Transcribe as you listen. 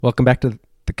Welcome back to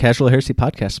the Casual Heresy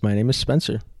Podcast. My name is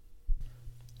Spencer.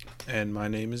 And my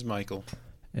name is Michael.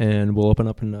 And we'll open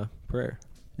up in a prayer.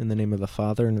 In the name of the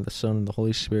Father, and of the Son, and the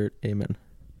Holy Spirit. Amen.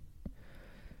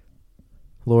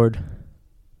 Lord,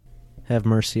 have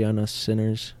mercy on us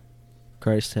sinners.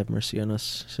 Christ, have mercy on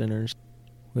us sinners.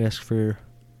 We ask for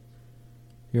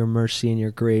your mercy and your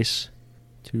grace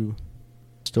to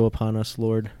bestow upon us,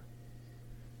 Lord,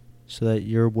 so that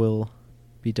your will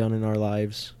be done in our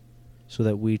lives, so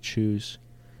that we choose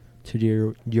to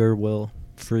do your will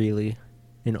freely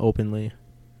and openly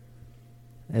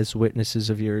as witnesses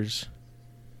of yours.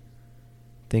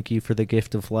 Thank you for the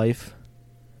gift of life,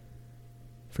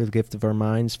 for the gift of our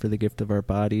minds, for the gift of our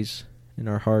bodies and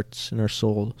our hearts and our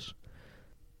souls.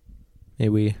 May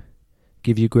we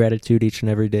give you gratitude each and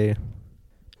every day,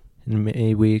 and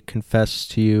may we confess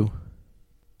to you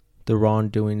the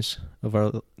wrongdoings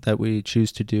of that we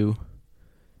choose to do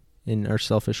in our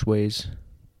selfish ways.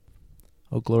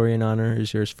 All glory and honor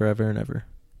is yours forever and ever.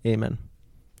 Amen.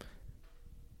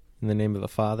 In the name of the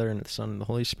Father, and of the Son, and the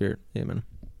Holy Spirit. Amen.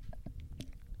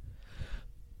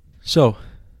 So,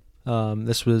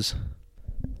 this was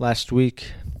last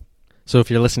week. So if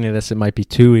you're listening to this, it might be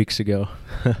 2 weeks ago.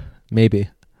 Maybe.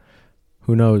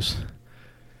 Who knows?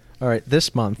 All right,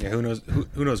 this month. Yeah, who knows?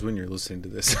 Who knows when you're listening to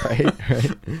this? Right.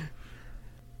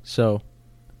 So,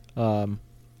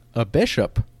 a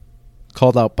bishop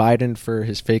called out Biden for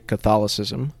his fake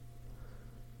Catholicism.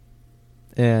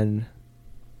 And,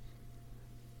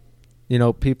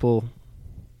 people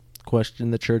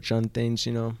question the church on things,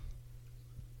 and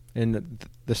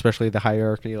especially the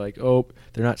hierarchy, like, oh,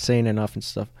 they're not saying enough and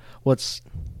stuff. Well, it's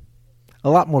a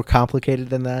lot more complicated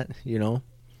than that,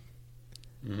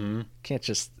 Mm-hmm. Can't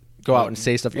just go out and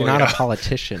say stuff. You're not a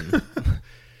politician.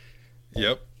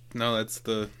 Yep. No, that's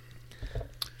the...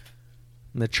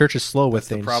 And the church is slow with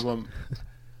things. That's the problem.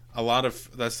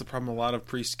 That's the problem a lot of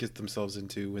priests get themselves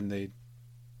into when they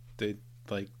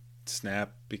like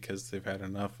snap because they've had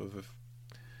enough of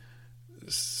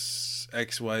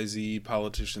XYZ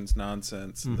politicians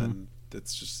nonsense, and then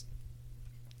it's just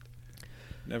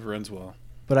never ends well.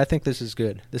 But I think this is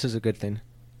good. This is a good thing.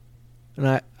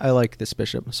 And I like this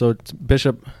bishop. So it's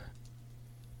Bishop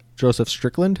Joseph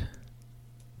Strickland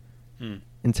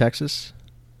in Texas,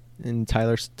 in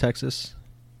Tyler, Texas,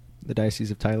 the Diocese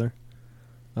of Tyler.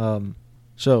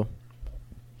 So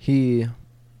he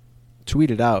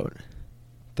tweeted out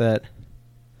that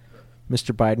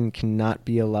Mr. Biden cannot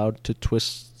be allowed to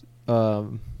twist...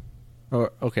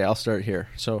 okay, I'll start here.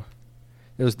 So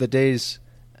it was the days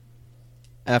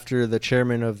after the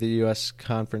chairman of the U.S.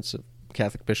 Conference of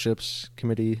Catholic Bishops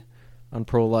Committee on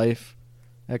Pro-Life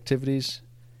Activities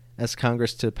asked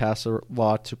Congress to pass a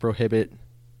law to prohibit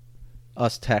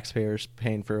us taxpayers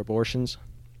paying for abortions,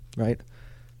 right?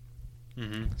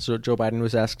 Mm-hmm. So Joe Biden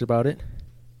was asked about it.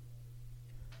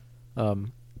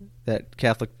 That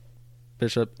Catholic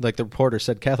bishop, like the reporter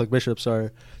said, Catholic bishops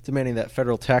are demanding that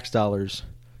federal tax dollars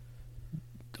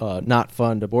not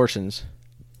fund abortions.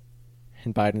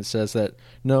 And Biden says that,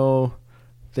 no,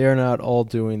 they're not all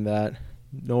doing that,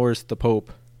 nor is the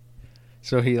Pope.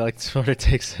 So he sort of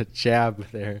takes a jab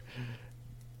there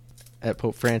at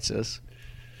Pope Francis.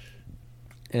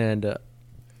 And,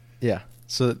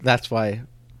 so that's why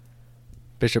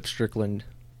Bishop Strickland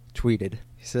tweeted.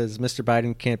 He says, Mr.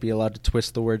 Biden can't be allowed to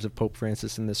twist the words of Pope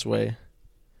Francis in this way.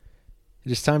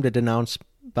 It is time to denounce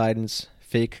Biden's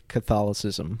fake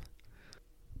Catholicism.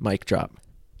 Mic drop.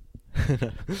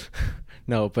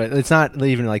 No, but it's not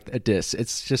even like a diss.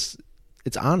 It's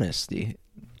honesty.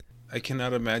 I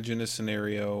cannot imagine a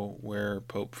scenario where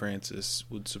Pope Francis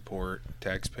would support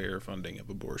taxpayer funding of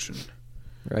abortion.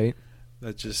 Right?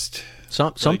 That just...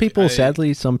 Some people,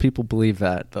 sadly, some people believe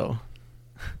that, though.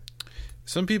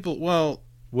 Some people,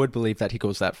 would believe that he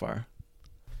goes that far.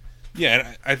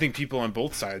 Yeah, I think people on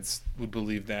both sides would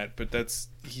believe that, but I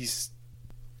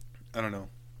don't know.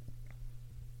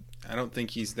 I don't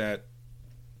think he's that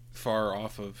far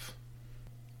off of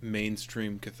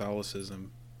mainstream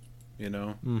Catholicism,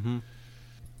 Mm-hmm.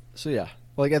 So, yeah.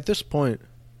 At this point,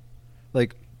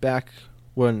 back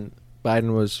when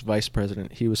Biden was vice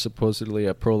president, he was supposedly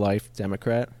a pro-life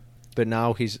Democrat, but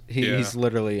now he's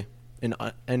literally, in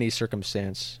any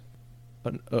circumstance,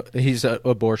 he's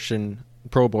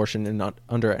pro-abortion and not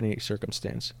under any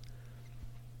circumstance.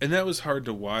 And that was hard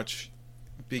to watch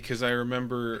because I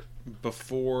remember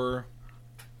before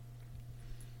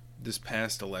this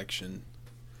past election,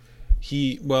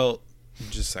 just a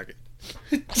second.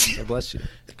 God bless you.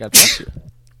 God bless you.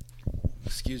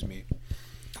 Excuse me.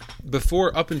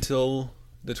 Up until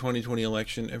the 2020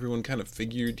 election, everyone kind of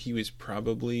figured he was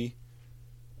probably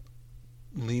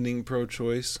leaning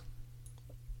pro-choice.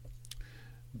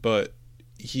 but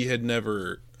he had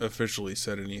never officially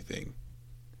said anything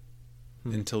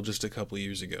until just a couple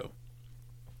years ago.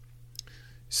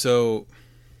 So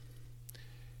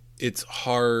it's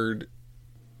hard.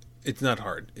 It's not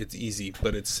hard. It's easy,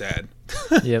 but it's sad.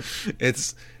 Yep.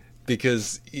 It's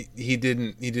because he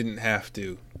didn't have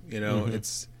to, you know. Mm-hmm.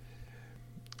 It's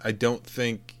I don't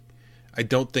think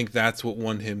that's what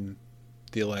won him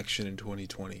the election in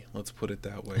 2020. Let's put it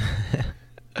that way.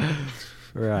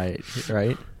 Right.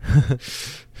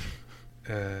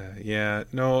 Yeah,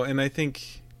 no, and I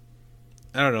think,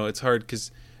 I don't know, it's hard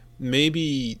because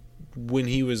maybe when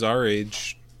he was our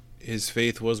age, his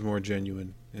faith was more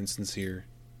genuine and sincere.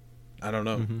 I don't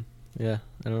know. Mm-hmm. Yeah,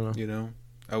 I don't know. You know,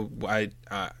 I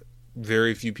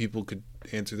very few people could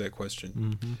answer that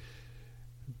question. Mm-hmm.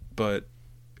 But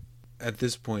at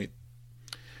this point,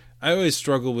 I always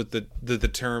struggle with the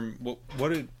term. What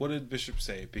did Bishop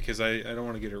say? Because I don't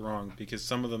want to get it wrong. Because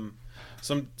some of them,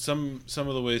 some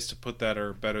of the ways to put that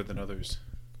are better than others.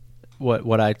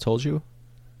 What I told you?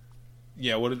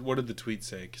 Yeah. What did the tweet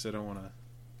say? Because I don't want to.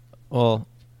 Well,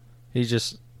 he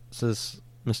just says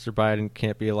Mr. Biden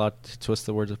can't be allowed to twist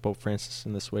the words of Pope Francis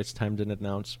in this way. It's time to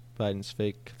denounce Biden's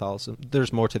fake Catholicism.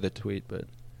 There's more to the tweet, but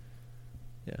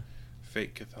yeah.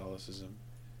 Fake Catholicism.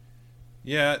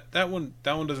 Yeah, that one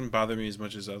doesn't bother me as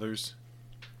much as others.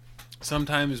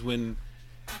 Sometimes when,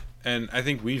 and I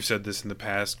think we've said this in the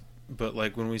past, but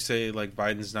like when we say like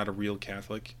Biden's not a real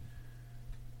Catholic,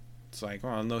 it's like,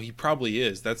 oh no, he probably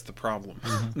is. That's the problem.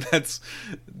 Mm-hmm.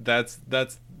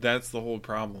 that's the whole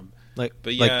problem. But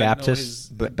yeah,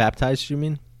 Baptist, baptized, you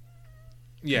mean?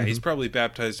 Yeah, Mm-hmm. he's probably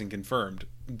baptized and confirmed.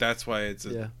 That's why it's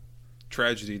a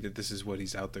tragedy that this is what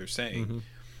he's out there saying. Mm-hmm.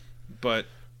 But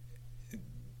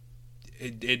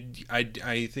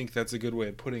I think that's a good way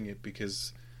of putting it,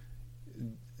 because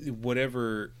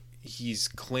whatever he's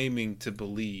claiming to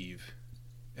believe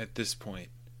at this point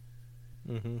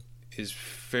Mm-hmm. is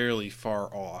fairly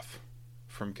far off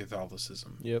from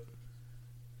Catholicism. Yep.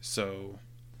 So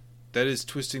that is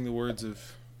twisting the words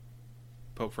of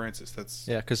Pope Francis. That's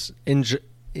because in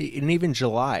even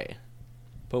July,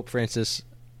 Pope Francis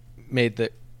made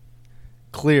the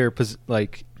clear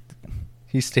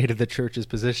he stated the Church's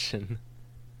position.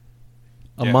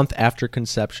 A month after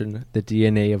conception, the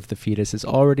DNA of the fetus is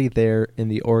already there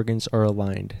and the organs are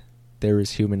aligned. There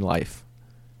is human life.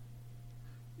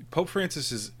 Pope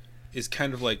Francis is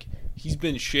kind of like, he's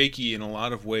been shaky in a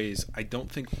lot of ways. I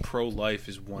don't think pro-life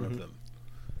is one of them.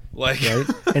 Like, right?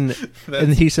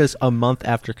 And he says a month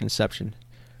after conception,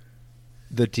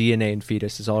 the DNA in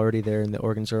fetus is already there and the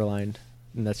organs are aligned,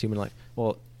 and that's human life.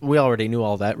 Well, we already knew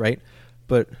all that, right?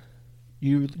 But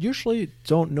you usually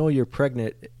don't know you're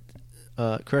pregnant.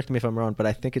 Correct me if I'm wrong, but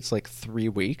I think it's like 3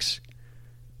 weeks.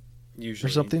 Usually,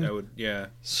 or something. I would, yeah.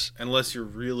 Unless you're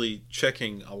really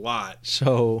checking a lot.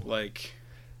 So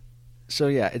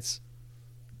yeah, it's.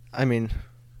 I mean,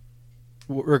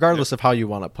 regardless of how you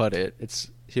want to put it,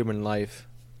 it's human life.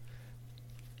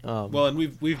 Well, and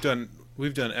we've done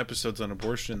episodes on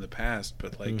abortion in the past,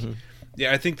 but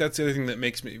yeah, I think that's the other thing that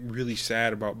makes me really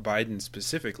sad about Biden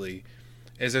specifically,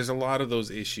 is there's a lot of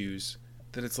those issues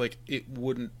that it's like it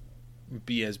wouldn't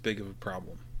be as big of a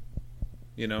problem,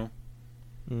 you know.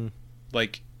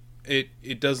 Like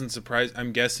it doesn't surprise.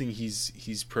 I'm guessing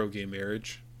he's pro gay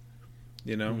marriage,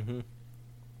 you know. Mm-hmm.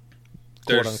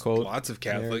 There's quote-unquote lots of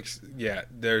Catholics. Marriage. Yeah,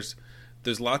 there's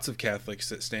lots of Catholics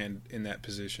that stand in that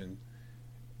position,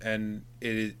 and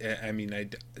it is. I mean,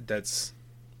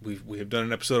 we have done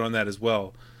an episode on that as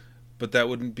well, but that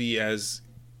wouldn't be as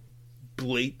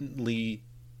blatantly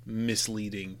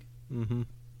misleading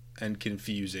and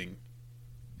confusing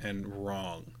and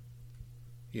wrong,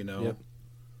 you know. Yep.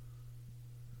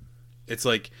 It's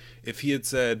like if he had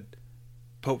said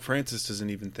Pope Francis doesn't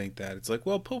even think that. It's like,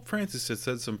 well, Pope Francis has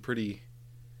said some pretty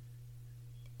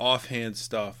offhand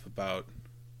stuff about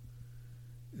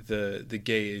the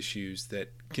gay issues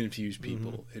that confuse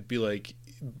people. It'd be like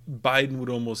Biden would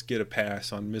almost get a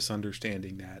pass on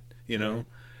misunderstanding that, you know? Right.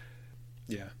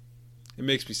 Yeah. It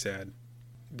makes me sad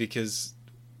because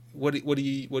what do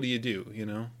you do, you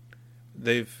know?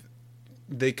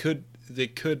 They could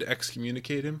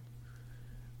excommunicate him,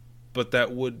 but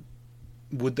that would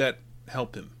that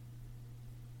help him?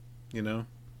 You know?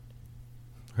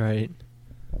 Right.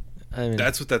 I mean,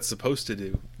 that's what that's supposed to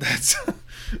do. That's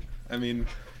I mean,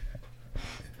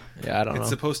 yeah, I don't know. It's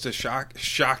supposed to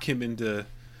shock him into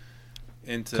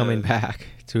coming back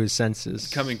to his senses.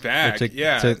 Coming back, to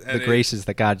the graces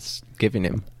that God's giving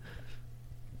him.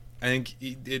 I think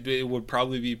it would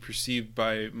probably be perceived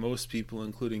by most people,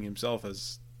 including himself,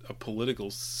 as a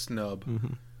political snub.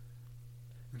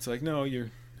 It's like, no,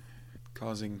 you're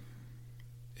causing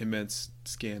immense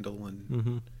scandal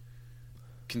and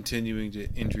continuing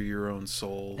to injure your own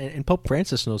soul. And Pope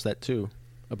Francis knows that too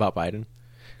about Biden,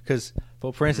 because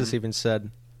Pope Francis even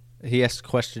said, he asked a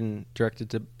question directed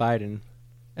to Biden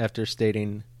after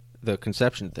stating the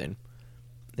conception thing,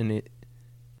 and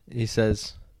he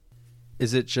says,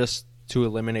 "Is it just to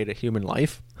eliminate a human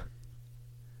life?"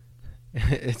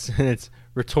 It's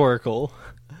rhetorical,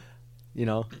 you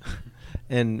know,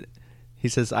 and he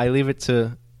says, "I leave it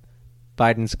to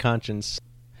Biden's conscience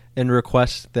and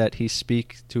request that he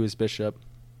speak to his bishop,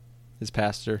 his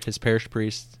pastor, his parish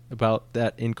priest about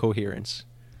that incoherence."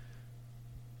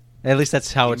 At least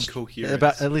that's how it's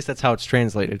at least that's how it's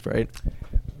translated, right?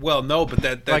 Well, no, but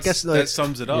that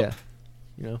sums it up. Yeah,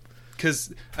 you know,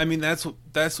 because I mean that's what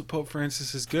Pope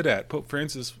Francis is good at. Pope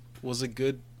Francis was a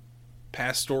good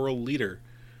pastoral leader,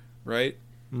 right?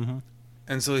 Mm-hmm.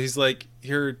 And so he's like,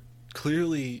 "You're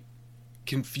clearly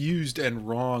confused and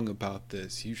wrong about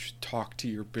this. You should talk to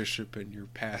your bishop and your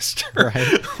pastor."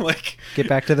 Right. Like, get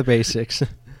back to the basics.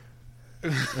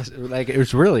 Like, it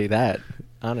was really that,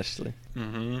 honestly.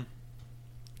 Mm-hmm.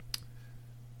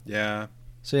 Yeah.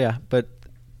 So yeah, but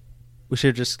we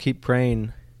should just keep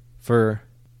praying for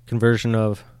conversion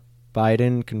of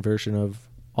Biden, conversion of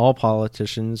all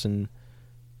politicians, and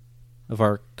of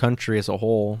our country as a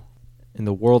whole, and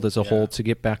the world as a whole, to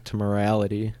get back to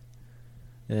morality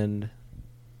and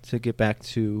to get back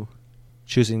to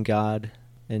choosing God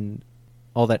and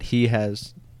all that he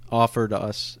has offered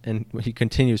us and he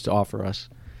continues to offer us,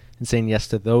 and saying yes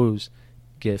to those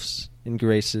gifts and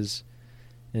graces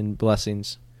and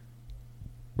blessings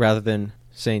rather than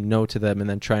saying no to them and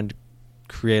then trying to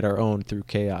create our own through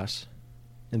chaos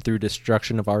and through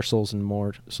destruction of our souls and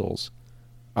more souls.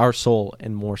 Our soul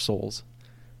and more souls.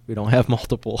 We don't have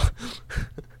multiple.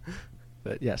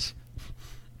 But yes.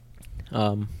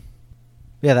 Yeah,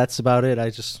 that's about it. I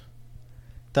just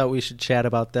thought we should chat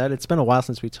about that. It's been a while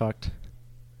since we talked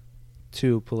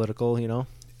too political, you know?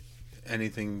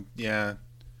 Anything, yeah.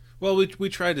 Well, we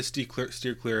tried to steer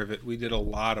clear of it. We did a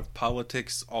lot of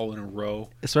politics all in a row.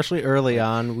 Especially early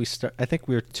on. I think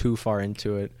we were too far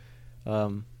into it.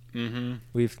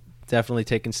 We've definitely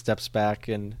taken steps back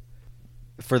and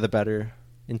for the better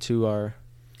into our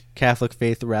Catholic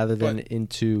faith rather than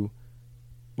into...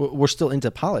 We're still into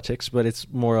politics, but it's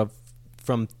more of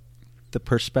from the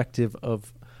perspective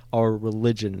of our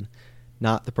religion,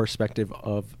 not the perspective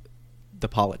of the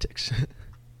politics.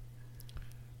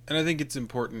 And I think it's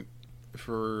important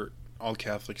for all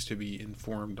Catholics to be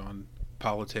informed on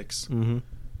politics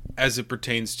as it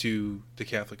pertains to the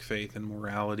Catholic faith and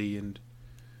morality and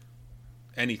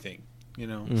anything, you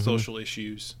know, social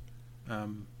issues.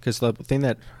 Because the thing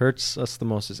that hurts us the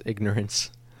most is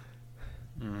ignorance.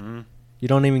 You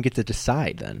don't even get to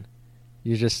decide then.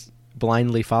 You're just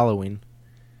blindly following.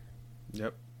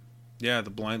 Yep. Yeah, the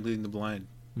blind leading the blind.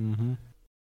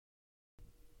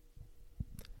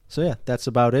 So yeah, that's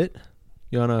about it.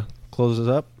 You want to close us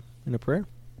up in a prayer?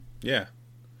 Yeah.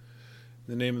 In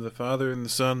the name of the Father, and the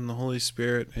Son, and the Holy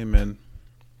Spirit. Amen.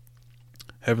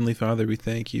 Heavenly Father, we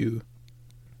thank you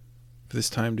for this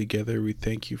time together. We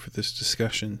thank you for this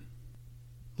discussion.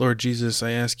 Lord Jesus,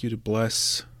 I ask you to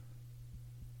bless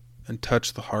and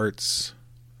touch the hearts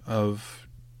of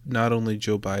not only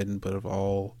Joe Biden, but of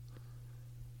all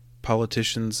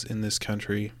politicians in this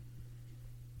country.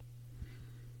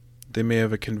 They may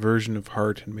have a conversion of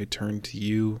heart and may turn to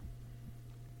you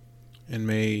and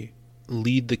may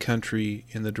lead the country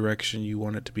in the direction you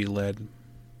want it to be led.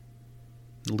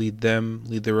 Lead them,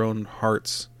 lead their own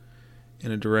hearts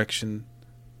in a direction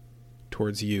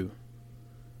towards you.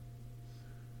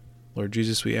 Lord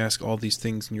Jesus, we ask all these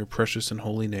things in your precious and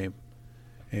holy name.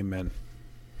 Amen.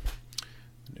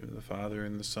 In the name of the Father,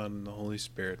 and the Son, and the Holy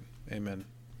Spirit. Amen.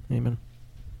 Amen.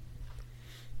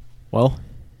 Well,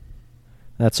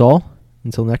 that's all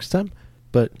until next time.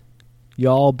 But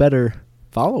y'all better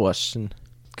follow us and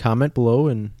comment below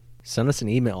and send us an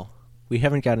email. We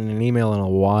haven't gotten an email in a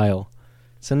while.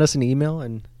 Send us an email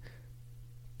and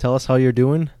tell us how you're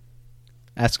doing.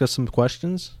 Ask us some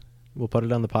questions. We'll put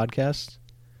it on the podcast.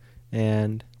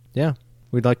 And yeah,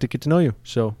 we'd like to get to know you.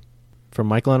 So from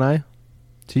Michael and I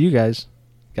to you guys,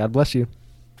 God bless you.